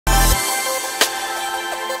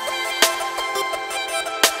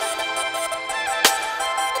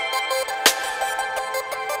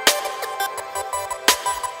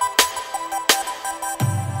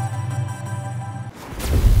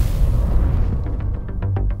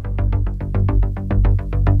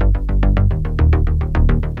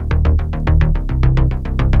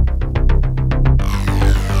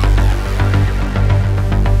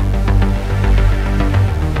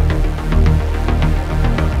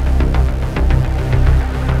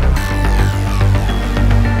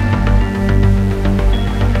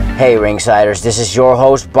Hey Ringsiders, this is your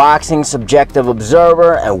host, Boxing Subjective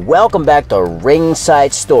Observer, and welcome back to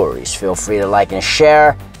Ringside Stories. Feel free to like and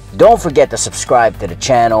share. Don't forget to subscribe to the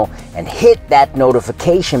channel and hit that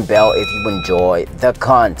notification bell if you enjoy the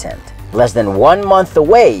content. Less than 1 month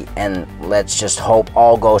away, and let's just hope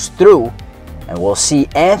all goes through, and we'll see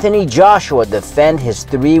Anthony Joshua defend his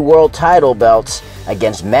 3 world title belts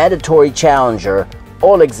against mandatory challenger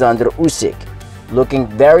Oleksandr Usyk. Looking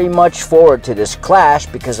very much forward to this clash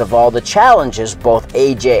because of all the challenges both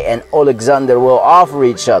AJ and Oleksandr will offer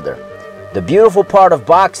each other. The beautiful part of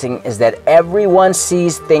boxing is that everyone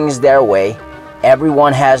sees things their way,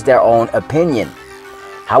 everyone has their own opinion.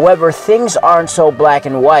 However, things aren't so black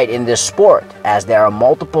and white in this sport, as there are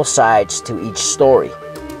multiple sides to each story.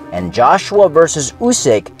 And Joshua versus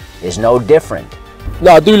Usyk is no different.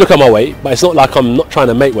 No, I do look at my weight, but it's not like I'm not trying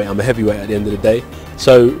to make weight. I'm a heavyweight at the end of the day.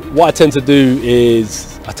 So what I tend to do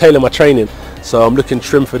is I tailor my training. So I'm looking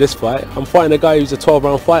trim for this fight. I'm fighting a guy who's a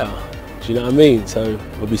 12-round fighter. Do you know what I mean? So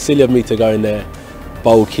it would be silly of me to go in there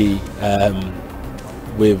bulky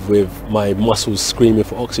with my muscles screaming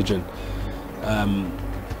for oxygen.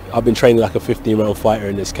 I've been training like a 15-round fighter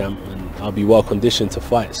in this camp, and I'll be well conditioned to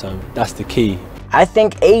fight. So that's the key. I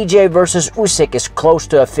think AJ versus Usyk is close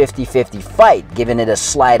to a 50-50 fight, giving it a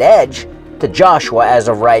slight edge to Joshua as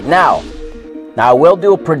of right now. Now, I will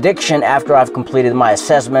do a prediction after I've completed my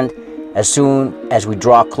assessment as soon as we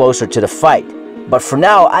draw closer to the fight. But for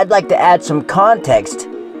now, I'd like to add some context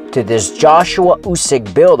to this Joshua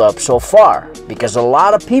Usyk build-up so far, because a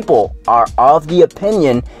lot of people are of the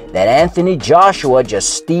opinion that Anthony Joshua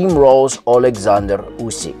just steamrolls Oleksandr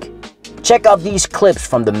Usyk. Check out these clips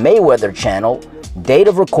from the Mayweather channel, date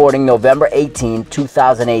of recording November 18,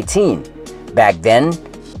 2018. Back then,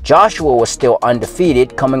 Joshua was still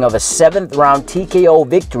undefeated, coming off a 7th round TKO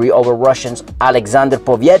victory over Russian's Alexander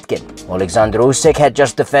Povetkin. Oleksandr Usyk had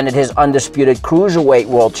just defended his undisputed Cruiserweight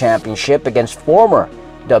World Championship against former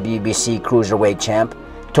WBC Cruiserweight champ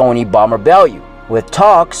Tony Bomber Bellew, with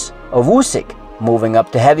talks of Usyk moving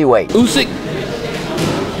up to heavyweight. Usyk,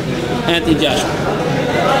 Anthony Joshua.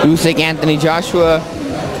 Usyk, Anthony Joshua.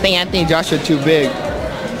 I think Anthony Joshua too big.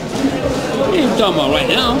 What are you talking about right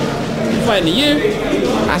now? He's fighting a year.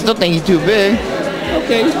 I still think he's too big.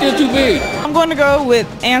 Okay, he's still too big. I'm going to go with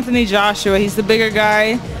Anthony Joshua. He's the bigger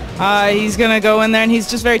guy. He's going to go in there, and he's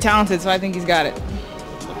just very talented, so I think he's got it.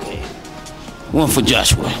 Okay. One for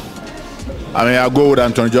Joshua. I mean, I'll go with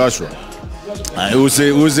Anthony Joshua.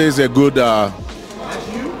 Usyk is a good,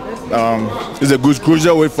 he's a good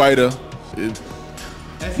cruiserweight fighter.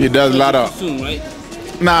 He does a lot of. Too soon, right?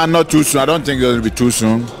 Nah, not too soon. I don't think it'll be too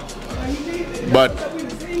soon. But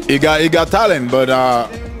he got talent. But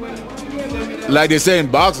like they say in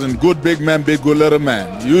boxing, good big man, big good little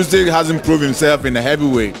man. Usyk hasn't proved himself in the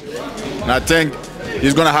heavyweight, and I think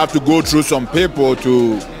he's gonna have to go through some people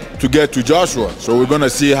to get to Joshua. So we're gonna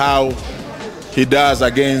see how he does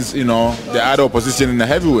against, you know, the other opposition in the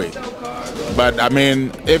heavyweight. But I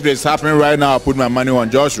mean, if it's happening right now, I'll put my money on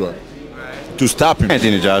Joshua to stop him.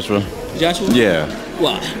 Anthony Joshua. Joshua? Yeah.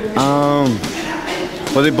 Why?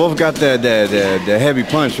 Well, they both got the heavy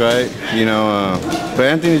punch, right? You know, but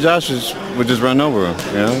Anthony Joshua would just run over him,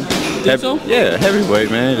 you know? Think so? Yeah,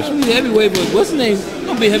 heavyweight, man. He's a heavyweight, but what's his name? He's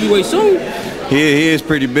gonna be a heavyweight soon. He is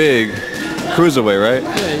pretty big. Cruiserweight, right?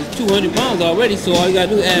 Yeah, he's 200 pounds already, so all you gotta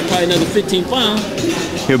do is add probably another 15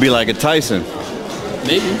 pounds. He'll be like a Tyson.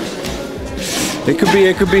 Maybe.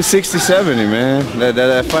 It could be 60, 70, man.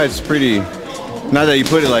 That fight's pretty. Not that you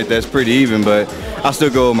put it like that, it's pretty even, but I'll still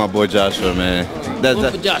go with my boy Joshua, man.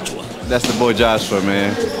 One for Joshua. That's the boy Joshua,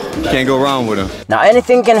 man. Can't go wrong with him. Now,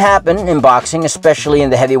 anything can happen in boxing, especially in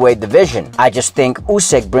the heavyweight division. I just think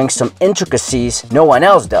Usyk brings some intricacies no one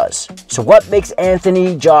else does. So what makes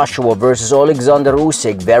Anthony Joshua versus Oleksandr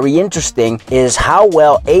Usyk very interesting is how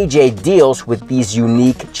well AJ deals with these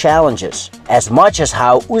unique challenges, as much as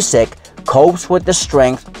how Usyk copes with the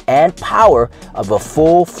strength and power of a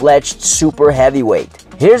full-fledged super heavyweight.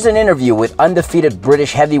 Here's an interview with undefeated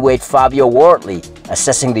British heavyweight Fabio Wardley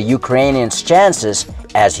assessing the Ukrainian's chances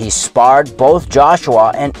as he sparred both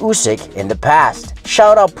Joshua and Usyk in the past.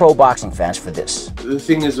 Shout out pro boxing fans for this. The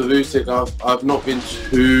thing is with Usyk, I've not been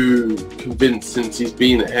too convinced since he's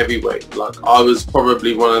been at heavyweight. Like, I was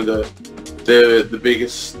probably one of the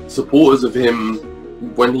biggest supporters of him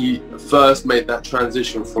when he first made that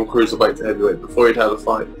transition from cruiserweight to heavyweight, before he'd had a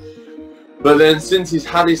fight. But then since he's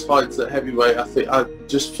had his fights at heavyweight, I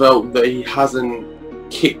just felt that he hasn't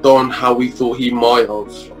kicked on how we thought he might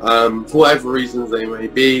have, for whatever reasons they may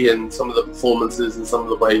be, and some of the performances and some of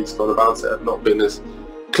the way he's gone about it have not been as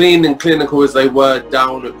clean and clinical as they were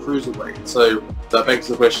down at cruiserweight. So that begs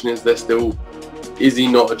the question, is there still is he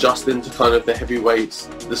not adjusting to kind of the heavyweights,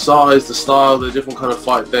 the size, the style, the different kind of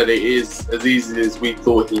fight that it is as easy as we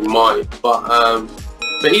thought he might.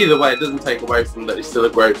 But either way, it doesn't take away from that it's still a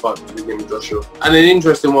great fight between him and Joshua, and an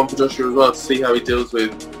interesting one for Joshua as well to see how he deals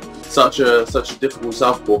with such a difficult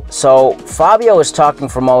southpaw. So Fabio is talking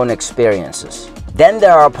from own experiences. Then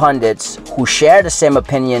there are pundits who share the same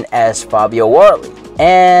opinion as Fabio Wardley,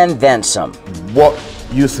 and then some. What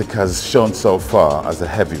Usyk has shown so far as a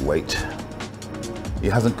heavyweight, he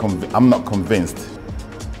hasn't. I'm not convinced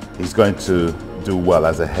he's going to do well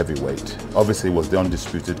as a heavyweight. Obviously, he was the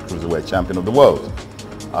undisputed cruiserweight champion of the world.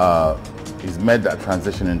 He's made that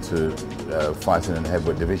transition into fighting in the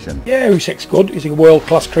heavyweight division. Yeah, Usyk's good. He's a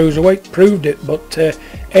world-class cruiserweight, proved it. But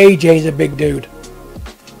AJ's a big dude,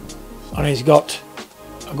 and he's got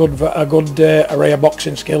a good array of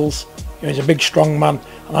boxing skills. You know, he's a big, strong man,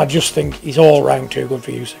 and I just think he's all round too good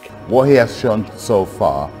for Usyk. What he has shown so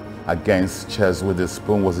far against Ches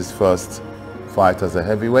Witherspoon was his first fight as a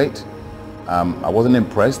heavyweight. I wasn't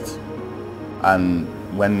impressed, and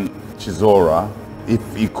when Chisora,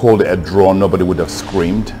 if he called it a draw, nobody would have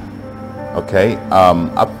screamed. Okay,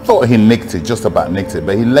 I thought he nicked it, just about nicked it,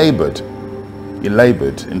 but he labored. He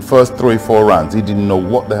labored. In first 3-4 rounds, he didn't know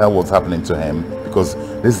what the hell was happening to him, because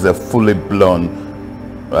this is a fully blown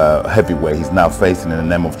heavyweight he's now facing in the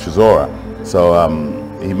name of Chisora. So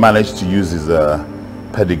he managed to use his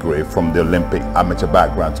pedigree from the Olympic amateur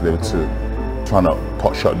background to be able to try to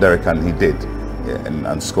pot shot Derek, and he did, yeah,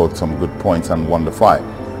 and scored some good points and won the fight.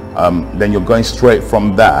 Then you're going straight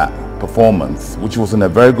from that performance, which wasn't a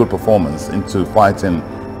very good performance, into fighting,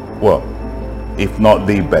 well, if not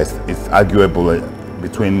the best, it's arguable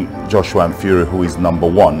between Joshua and Fury, who is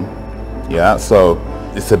 #1. Yeah, so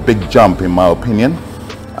it's a big jump in my opinion.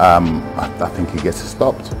 I think he gets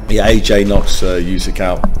stopped. Yeah, AJ knocks Usyk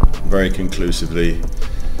out very conclusively.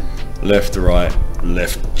 Left to right,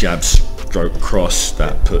 left jab stroke cross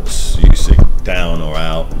that puts Usyk down or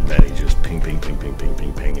out, and then he just ping, ping, ping, ping, ping,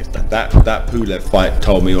 ping, ping. That Pulev fight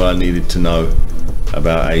told me what I needed to know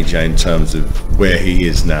about AJ in terms of where he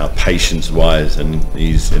is now, patience-wise, and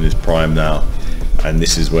he's in his prime now. And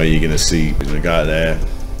this is where you're going to see the guy there.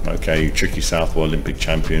 Okay, you tricky Southpaw Olympic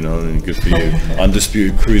champion, and good for you.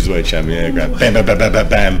 Undisputed cruiserweight champion. Yeah, bam, bam, bam, bam, bam,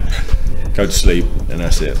 bam. Go to sleep, and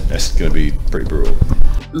that's it. That's going to be pretty brutal.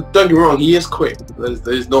 Don't get me wrong, he is quick.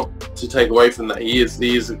 There's not to take away from that. He is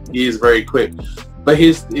very quick. But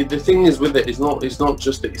the thing is with it, it's not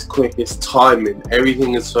just that he's quick. It's timing.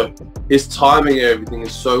 His timing of everything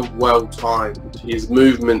is so well timed. His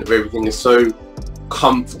movement of everything is so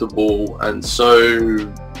comfortable and so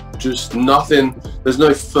just nothing. There's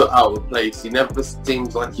no foot out of place. He never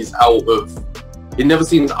seems like he's he never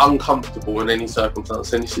seems uncomfortable in any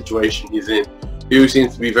circumstance, any situation he's in. He always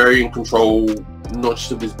seems to be very in control, not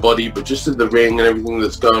just of his body, but just of the ring and everything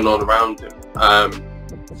that's going on around him.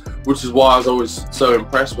 Which is why I was always so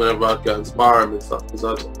impressed whenever I'd go and spar him and stuff, because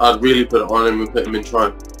I'd really put it on him and put him in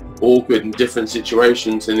awkward and different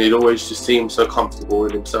situations, and he'd always just seem so comfortable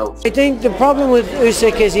in himself. I think the problem with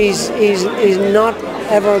Usyk is he's not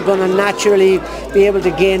ever going to naturally be able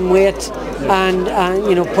to gain weight and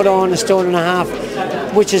you know, put on 1.5 stone,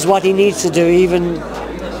 which is what he needs to do, even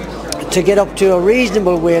to get up to a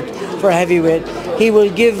reasonable weight for a heavyweight. He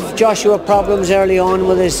will give Joshua problems early on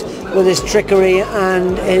with his trickery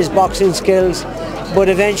and his boxing skills, but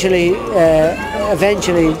eventually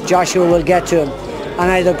Joshua will get to him and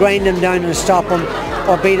either grind him down and stop him,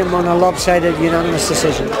 or beat him on a lopsided unanimous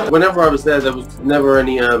decision. Whenever I was there was never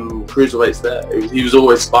any cruiserweights there. He was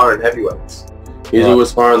always sparring heavyweights. He was always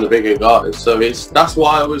sparring the bigger guys. So that's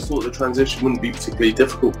why I always thought the transition wouldn't be particularly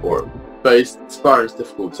difficult for him. But sparring is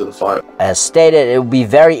difficult to the fight. As stated, it will be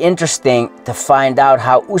very interesting to find out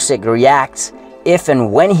how Usyk reacts if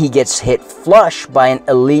and when he gets hit flush by an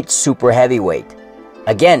elite super heavyweight.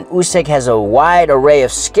 Again, Usyk has a wide array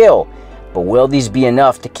of skill, but will these be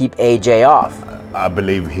enough to keep AJ off? I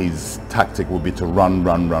believe his tactic will be to run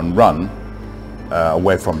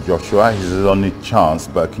away from Joshua. He's his only chance,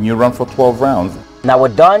 but can you run for 12 rounds? Now,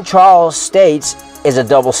 what Don Charles states is a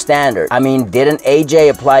double standard. I mean, didn't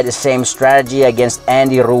AJ apply the same strategy against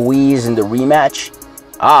Andy Ruiz in the rematch?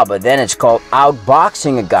 But then it's called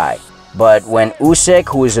outboxing a guy. But when Usyk,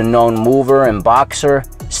 who is a known mover and boxer,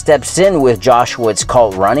 steps in with Joshua, it's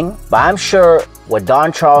called running. But I'm sure what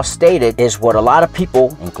Don Charles stated is what a lot of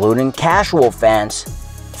people, including casual fans,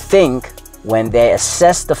 think when they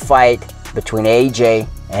assess the fight between AJ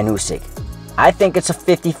and Usyk. I think it's a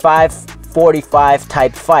 55-45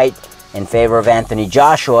 type fight in favor of Anthony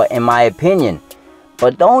Joshua, in my opinion.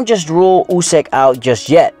 But don't just rule Usyk out just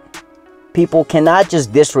yet. People cannot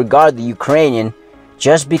just disregard the Ukrainian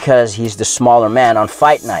just because he's the smaller man on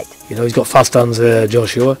fight night. You know, he's got fast hands,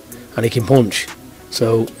 Joshua, and he can punch.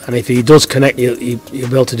 So, and if he does connect, he'll be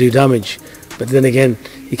able to do damage. But then again,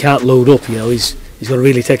 he can't load up. You know, he's got to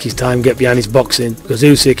really take his time, get behind his boxing, because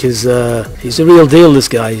Usyk is he's the real deal. This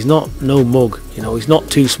guy, he's not no mug. You know, he's not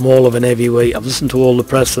too small of an heavyweight. I've listened to all the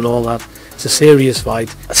press and all that. It's a serious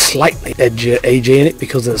fight. A slightly edge AJ in it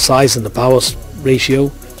because of the size and the power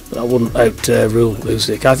ratio. But I wouldn't rule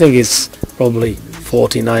Usyk. I think it's probably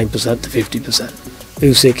 49% to 50%.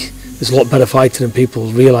 Usyk is a lot better fighter than people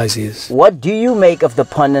realise he is. What do you make of the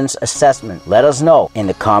pundit's assessment? Let us know in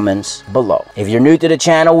the comments below. If you're new to the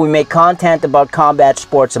channel, we make content about combat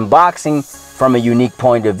sports and boxing from a unique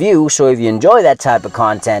point of view, so if you enjoy that type of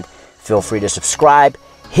content, feel free to subscribe,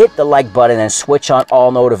 hit the like button, and switch on all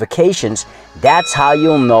notifications. That's how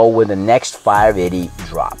you'll know when the next fire video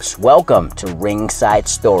drops. Welcome to Ringside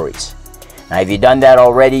Stories. Now, if you've done that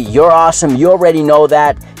already, you're awesome. You already know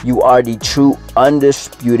that. You are the true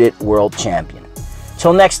undisputed world champion.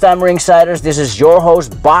 Till next time, Ringsiders, this is your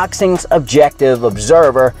host, Boxing's Objective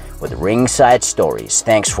Observer with Ringside Stories.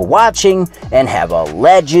 Thanks for watching and have a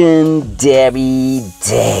legendary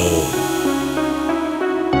day.